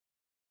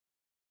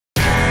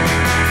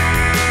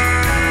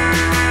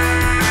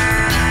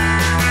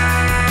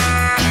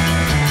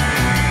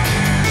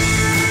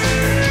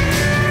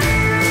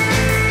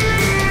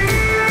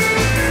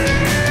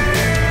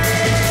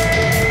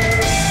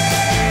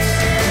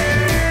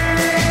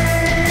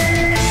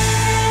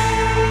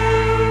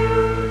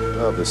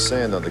the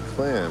sand on the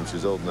clams,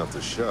 she's old enough to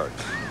shark.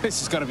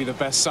 This is gonna be the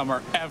best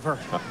summer ever.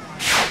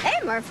 Hey,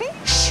 Murphy.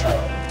 Shh.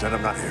 Pretend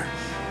I'm not here.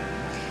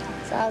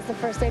 So how's the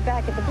first day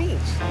back at the beach?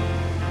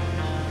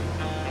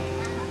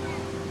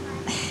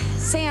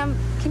 Sam,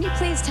 can you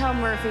please tell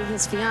Murphy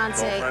his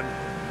fiance... Girlfriend?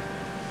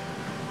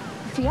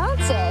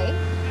 Fiance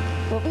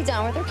will be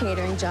done with her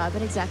catering job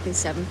at exactly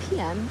 7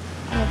 p.m.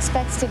 and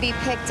expects to be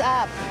picked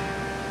up.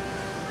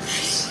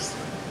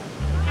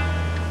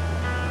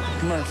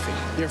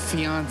 Murphy, your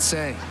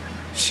fiance.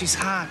 She's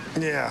hot.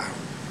 Yeah.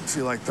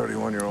 She like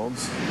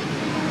 31-year-olds.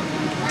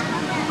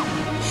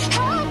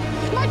 Help!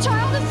 My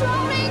child is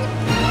drowning!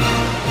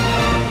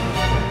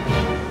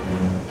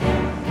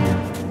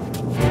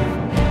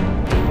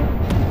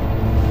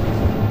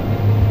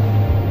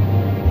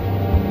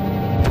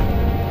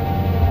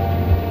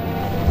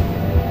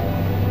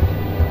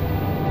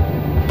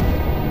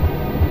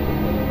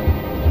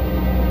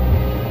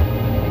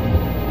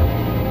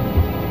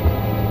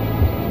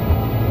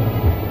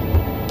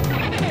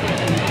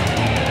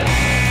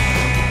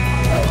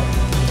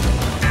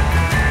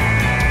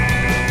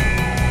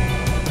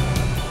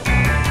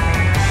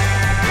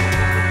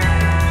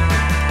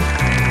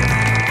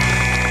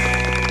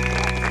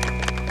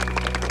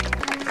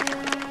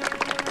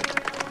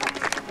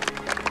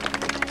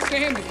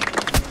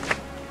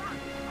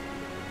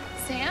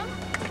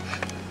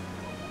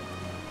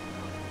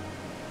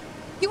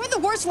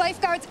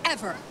 Lifeguards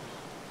ever.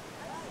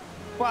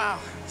 Wow,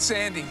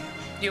 Sandy,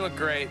 you look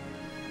great.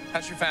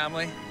 How's your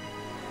family?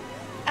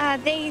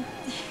 They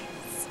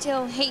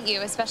still hate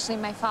you, especially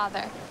my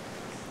father.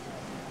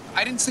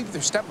 I didn't sleep with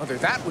your stepmother.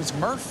 That was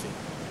Murphy.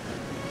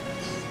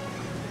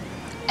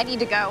 I need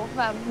to go.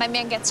 My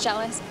man gets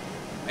jealous.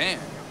 Man.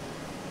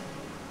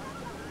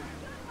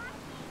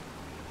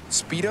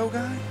 Speedo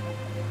guy?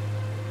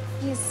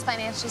 He's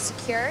financially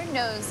secure,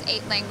 knows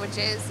 8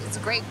 languages, is a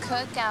great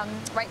cook,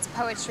 writes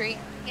poetry,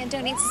 and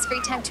donates his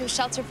free time to a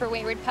shelter for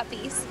wayward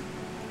puppies.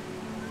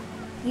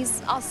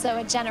 He's also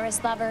a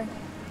generous lover.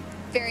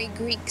 Very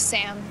Greek,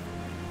 Sam.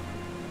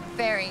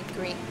 Very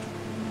Greek.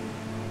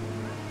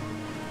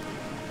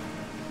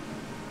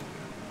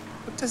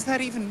 What does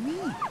that even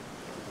mean?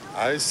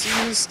 I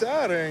see you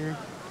starting.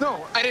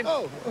 No, I didn't.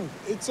 Oh,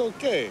 it's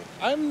okay.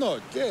 I'm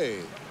not gay.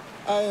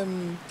 I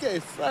am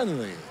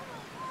gay-friendly.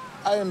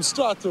 I am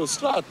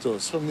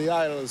Stratos from the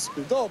Isle of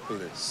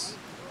Speedopolis.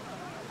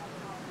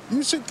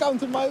 You should come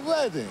to my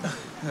wedding.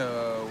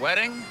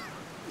 Wedding?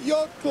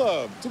 Yacht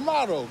club,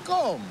 tomorrow,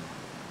 come.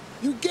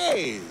 You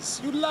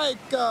gays, you like,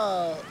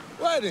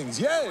 weddings,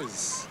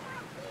 yes?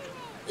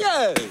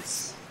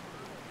 Yes.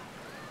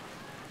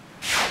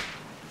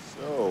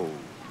 So,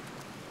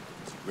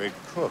 it's a great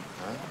cook,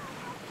 huh?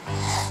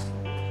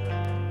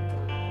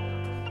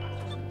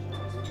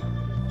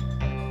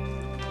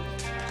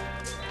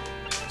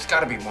 There's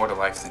gotta be more to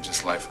life than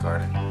just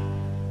lifeguarding.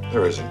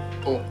 There isn't.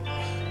 Oh.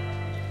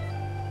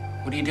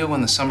 What do you do when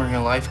the summer of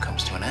your life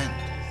comes to an end?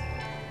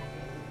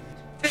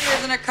 If it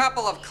isn't a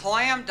couple of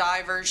clam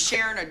divers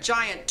sharing a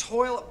giant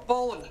toilet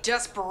bowl of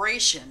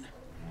desperation,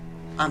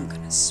 I'm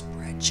gonna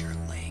spread your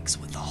legs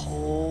with a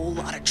whole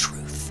lot of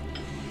truth.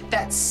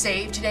 That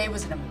save today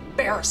was an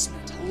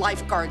embarrassment.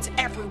 Lifeguards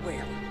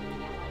everywhere.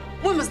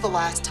 When was the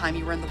last time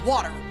you were in the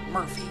water,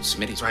 Murphy?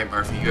 Smitty's right,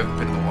 Murphy. You haven't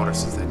been in the water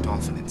since that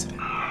dolphin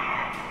incident.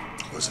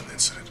 It was an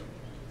incident.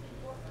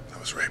 I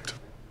was raped.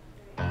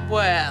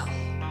 Well,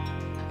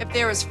 if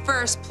there was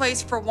first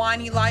place for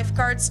whiny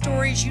lifeguard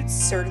stories, you'd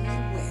certainly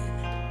win.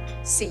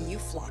 See you,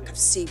 flock of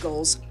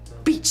seagulls,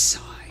 beachside.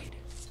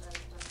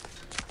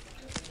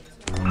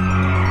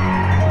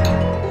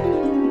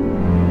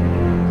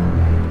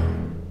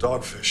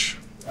 Dogfish.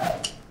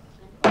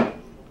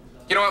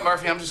 You know what,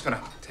 Murphy? I'm just gonna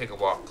take a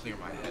walk, clear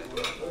my head.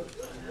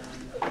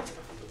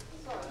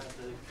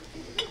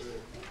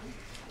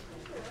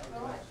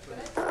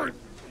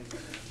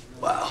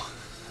 Wow,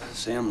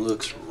 Sam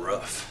looks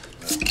rough.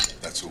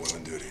 That's what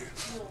women do to you.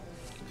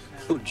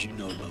 What do you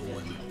know about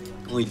women?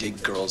 Only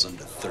date girls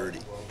under 30.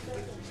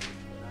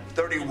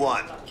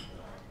 31.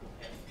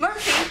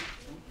 Murphy!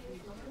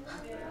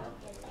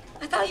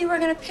 I thought you were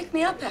gonna pick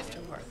me up after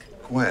work.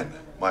 Gwen,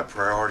 my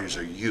priorities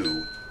are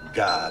you,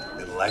 God,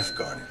 and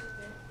lifeguarding.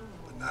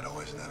 But not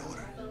always in that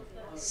order.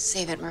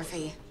 Save it,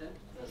 Murphy.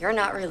 You're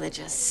not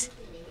religious.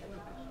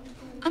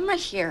 I'm right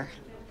here.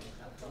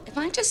 Am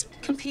I just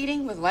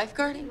competing with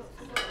lifeguarding?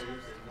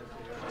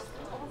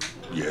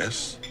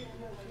 Yes.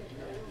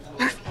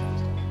 Murphy,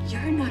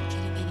 you're not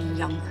getting any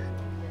younger.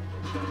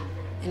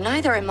 And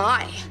neither am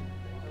I.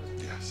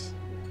 Yes.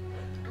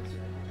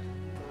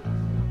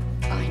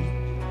 Fine.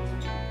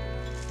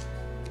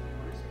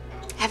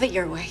 Have it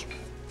your way.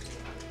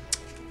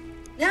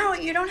 Now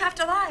you don't have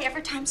to lie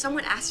every time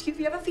someone asks you if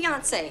you have a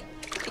fiance.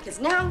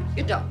 Because now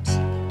you don't.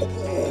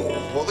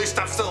 Oh, well, at least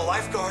I'm still a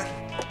lifeguard.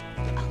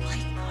 A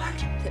lifeguard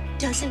that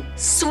doesn't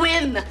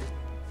swim.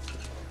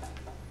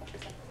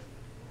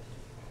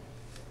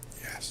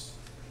 Yes.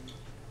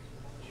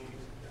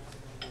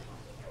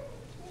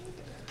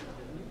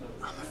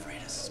 I'm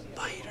afraid of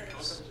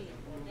spiders.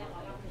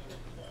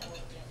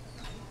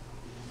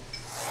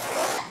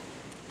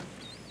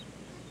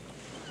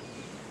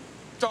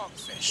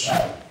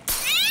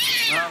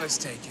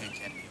 This day can't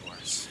get any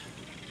worse.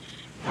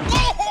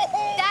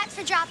 That's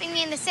for dropping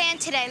me in the sand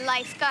today,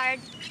 lifeguard.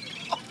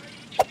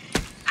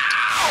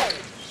 Ow!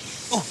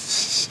 Oh,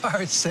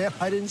 sorry, Sam.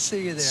 I didn't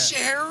see you there.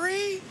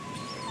 Jerry?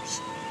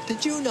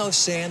 Did you know,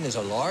 Sam, there's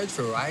a large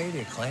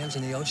variety of clams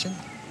in the ocean?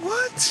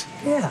 What?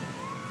 Yeah.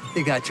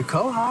 You got your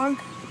quahog.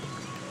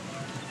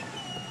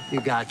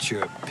 You got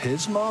your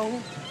pismo.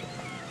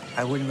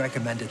 I wouldn't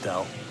recommend it,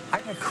 though.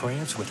 I got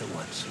cramps with it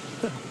once.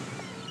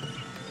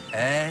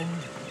 And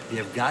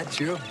you've got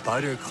your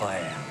butter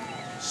clam.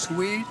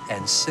 Sweet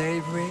and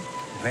savory,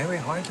 very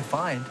hard to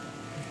find.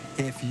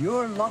 If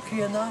you're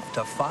lucky enough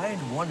to find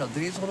one of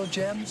these little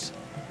gems,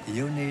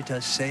 you need to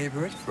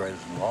savor it for as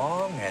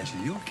long as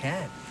you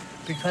can,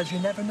 because you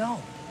never know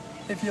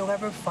if you'll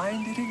ever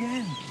find it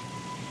again.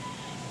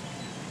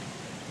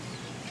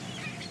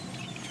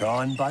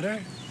 Drawn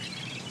butter?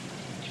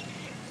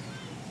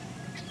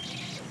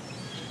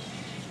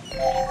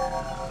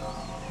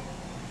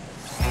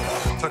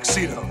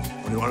 Tuxedo.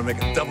 When you want to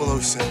make a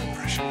 007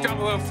 impression.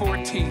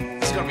 0014.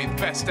 It's gonna be the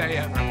best day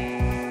ever.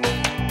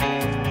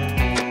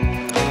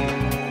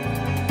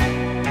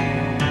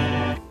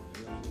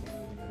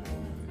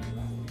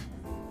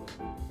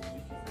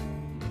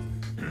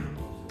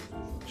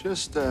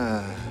 Just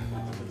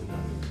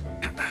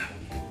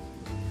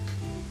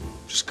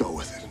go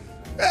with it.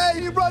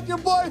 Hey, you brought your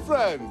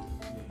boyfriend!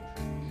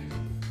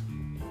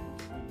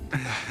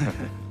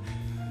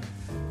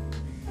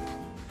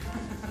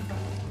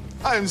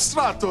 I'm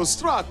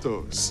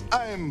Stratos.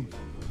 I'm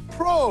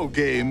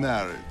pro-gay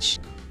marriage.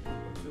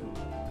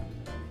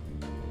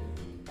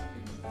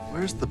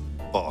 Where's the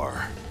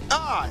bar?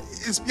 Ah,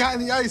 it's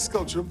behind the ice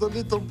sculpture of the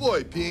little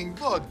boy peeing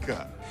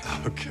vodka.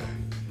 Okay.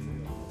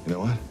 You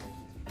know what?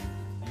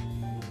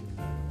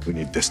 We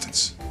need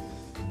distance.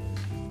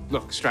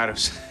 Look,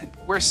 Stratos,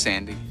 where's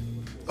Sandy?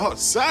 Oh,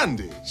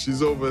 Sandy.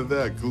 She's over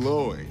there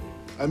glowing.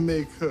 I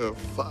make her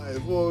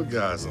 5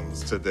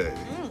 orgasms today.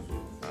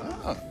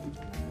 Ah.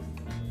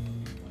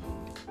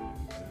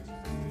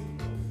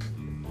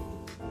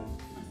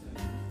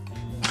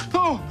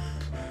 Oh!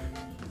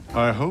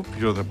 I hope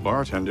you're the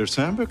bartender,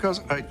 Sam,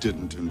 because I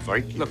didn't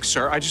invite you. Look,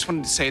 sir, I just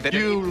wanted to say that...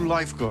 You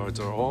lifeguards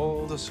are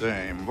all the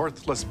same.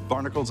 Worthless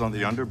barnacles on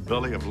the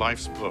underbelly of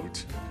life's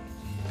boat.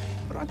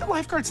 But aren't the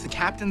lifeguards the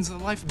captains of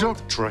the lifeboat?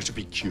 Don't try to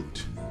be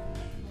cute.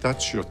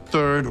 That's your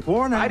 3rd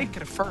warning. I didn't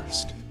get a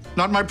first.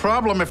 Not my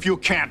problem if you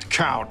can't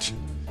count.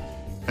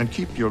 And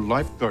keep your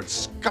lifeguard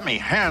scummy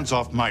hands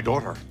off my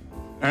daughter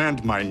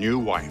and my new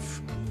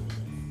wife.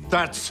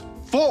 That's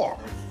 4.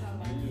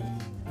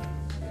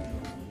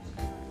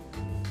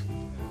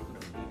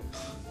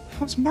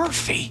 That was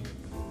Murphy.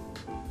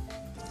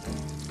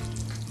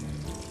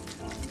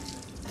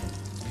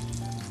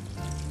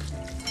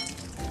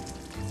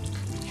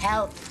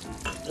 Help,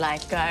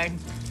 lifeguard.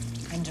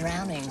 I'm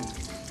drowning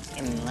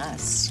in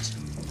lust.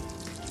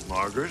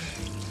 Margaret?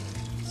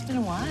 It's been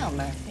a while,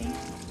 Murphy.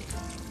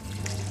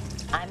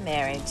 I'm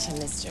married to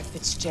Mr.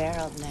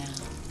 Fitzgerald now.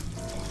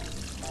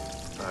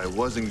 I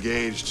was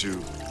engaged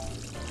to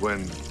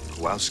Gwen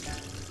Kowalski.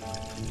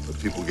 But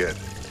people get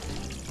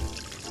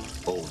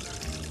older.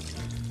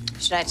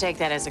 Should I take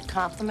that as a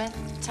compliment,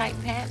 tight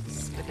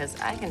pants? Because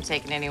I can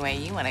take it any way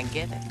you want to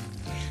give it.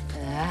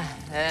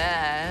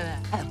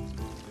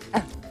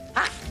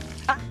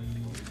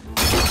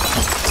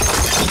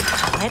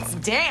 Let's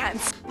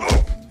dance.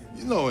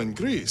 You know, in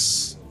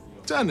Greece,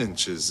 10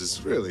 inches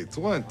is really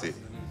 20.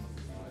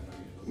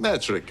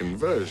 Metric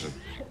conversion.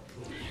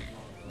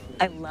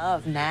 I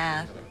love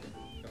math.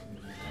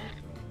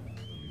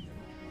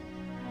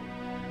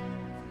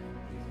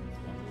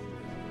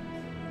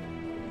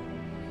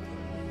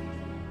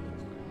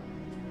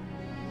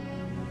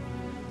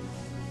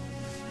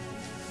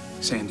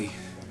 Sandy,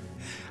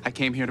 I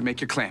came here to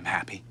make your clam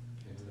happy.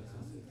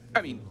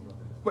 I mean,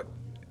 what?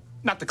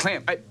 Not the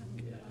clam.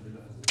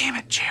 Damn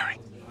it, Jerry.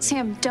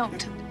 Sam,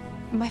 don't.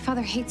 My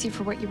father hates you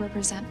for what you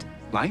represent.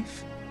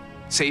 Life?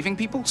 Saving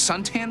people?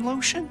 Suntan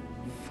lotion?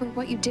 For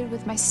what you did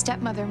with my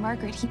stepmother,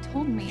 Margaret, he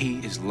told me.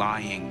 He is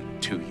lying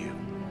to you.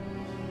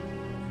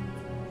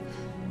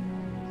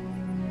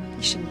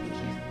 You shouldn't be here.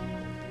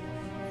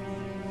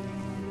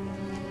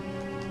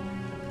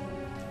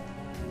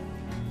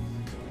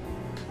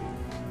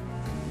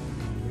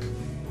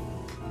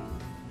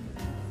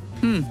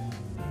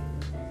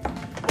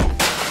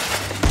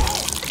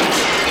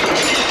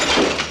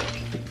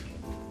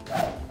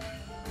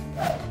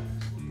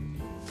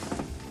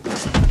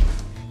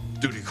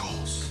 Duty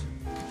calls.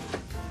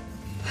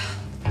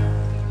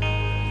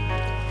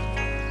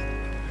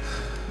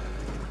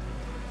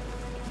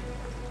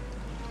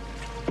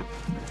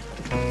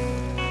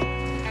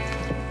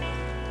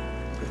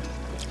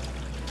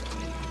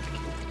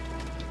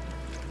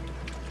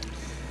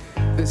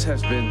 This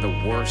has been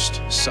the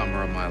worst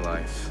summer of my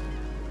life.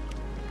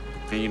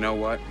 And you know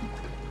what?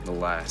 The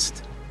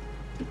last.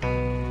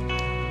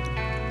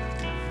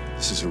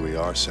 This is who we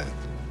are, Sam.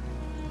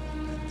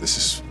 This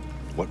is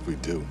what we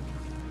do.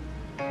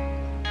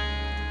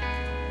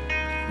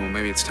 Well,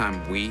 maybe it's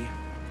time we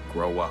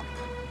grow up.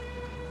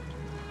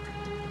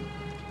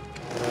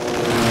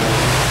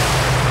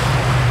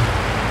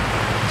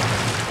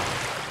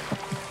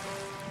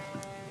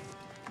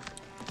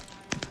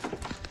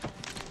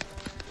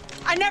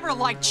 I never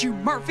liked you,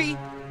 Murphy.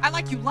 I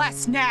like you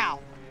less now.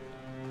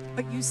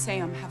 But you,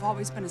 Sam, have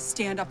always been a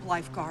stand-up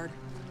lifeguard.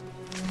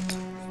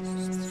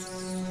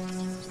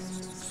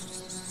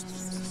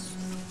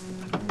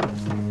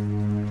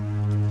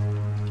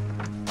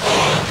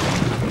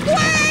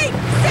 Wait!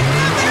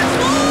 Sam, there's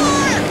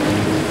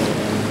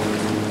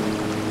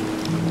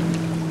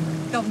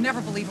more! They'll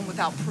never believe him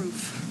without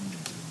proof.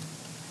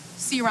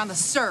 See you around the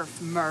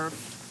surf,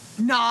 Murph.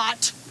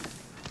 Not.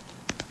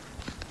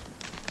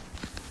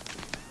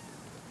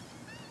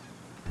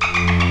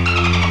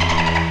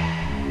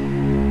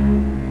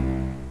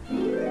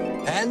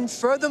 And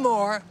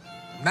furthermore,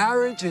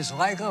 marriage is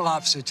like a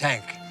lobster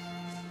tank,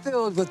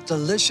 filled with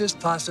delicious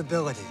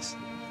possibilities.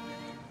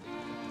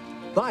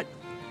 But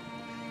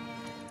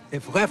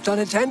if left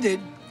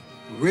unattended,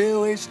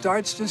 really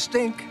starts to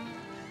stink.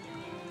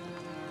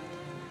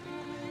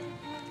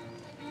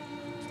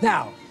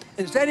 Now,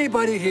 does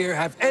anybody here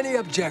have any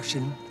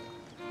objection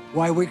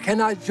why we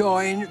cannot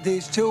join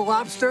these two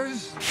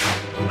lobsters?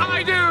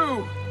 I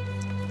do!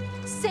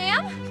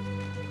 Sam?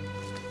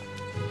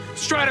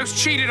 Stratos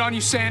cheated on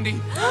you,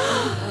 Sandy.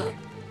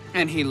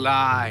 And he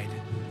lied.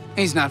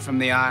 He's not from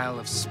the Isle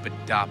of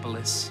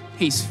Speedopolis.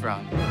 He's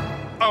from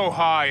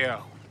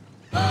Ohio.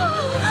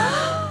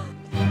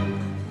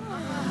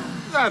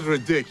 That's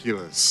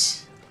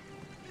ridiculous.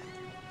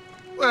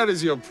 Where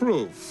is your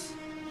proof?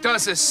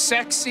 Does a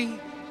sexy,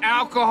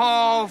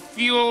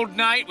 alcohol-fueled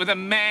night with a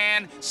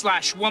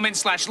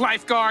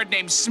man/woman/lifeguard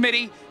named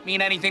Smitty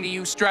mean anything to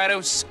you,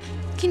 Stratos?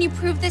 Can you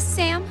prove this,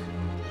 Sam?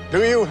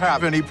 Do you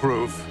have any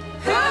proof?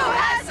 Who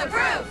has the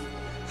proof?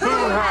 Who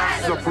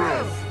has the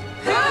proof?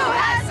 Who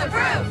has the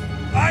proof?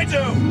 I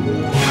do!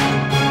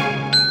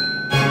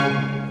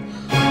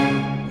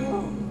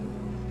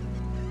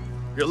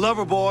 Your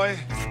lover boy,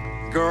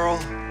 girl,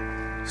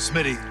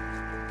 Smitty,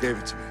 gave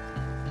it to me.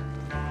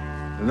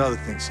 Another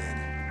thing,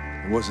 Sandy.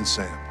 It wasn't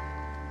Sam.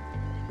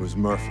 It was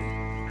Murphy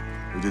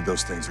who did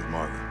those things with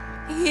Margaret.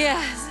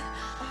 Yes.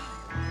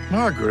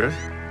 Margaret?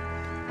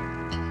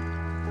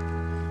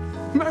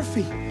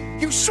 Murphy,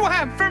 you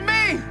swam for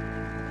me!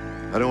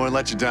 I don't want to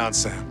let you down,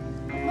 Sam.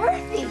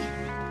 Murphy,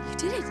 you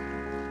did it.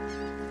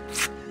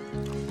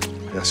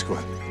 Yes,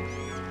 Gwen.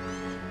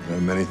 There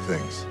are many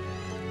things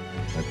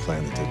I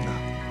planned that did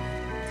not.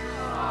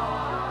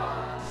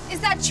 Is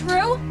that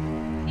true?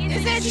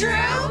 Is it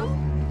true?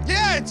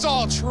 Yeah, it's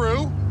all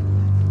true.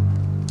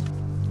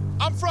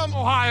 I'm from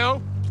Ohio,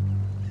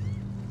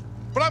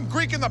 but I'm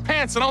Greek in the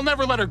pants, and I'll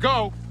never let her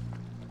go.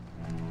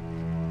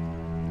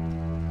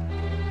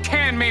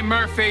 Can me,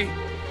 Murphy.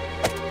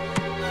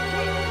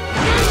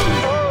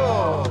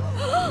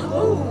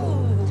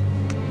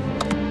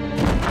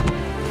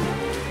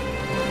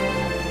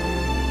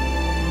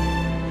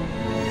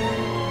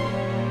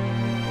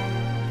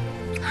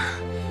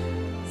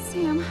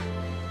 Sam,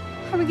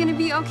 are we gonna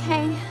be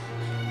okay?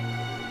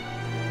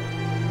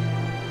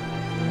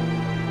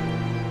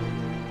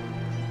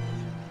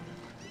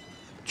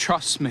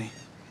 Trust me.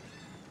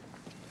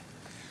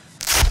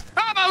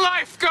 I'm a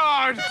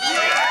lifeguard!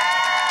 Yeah!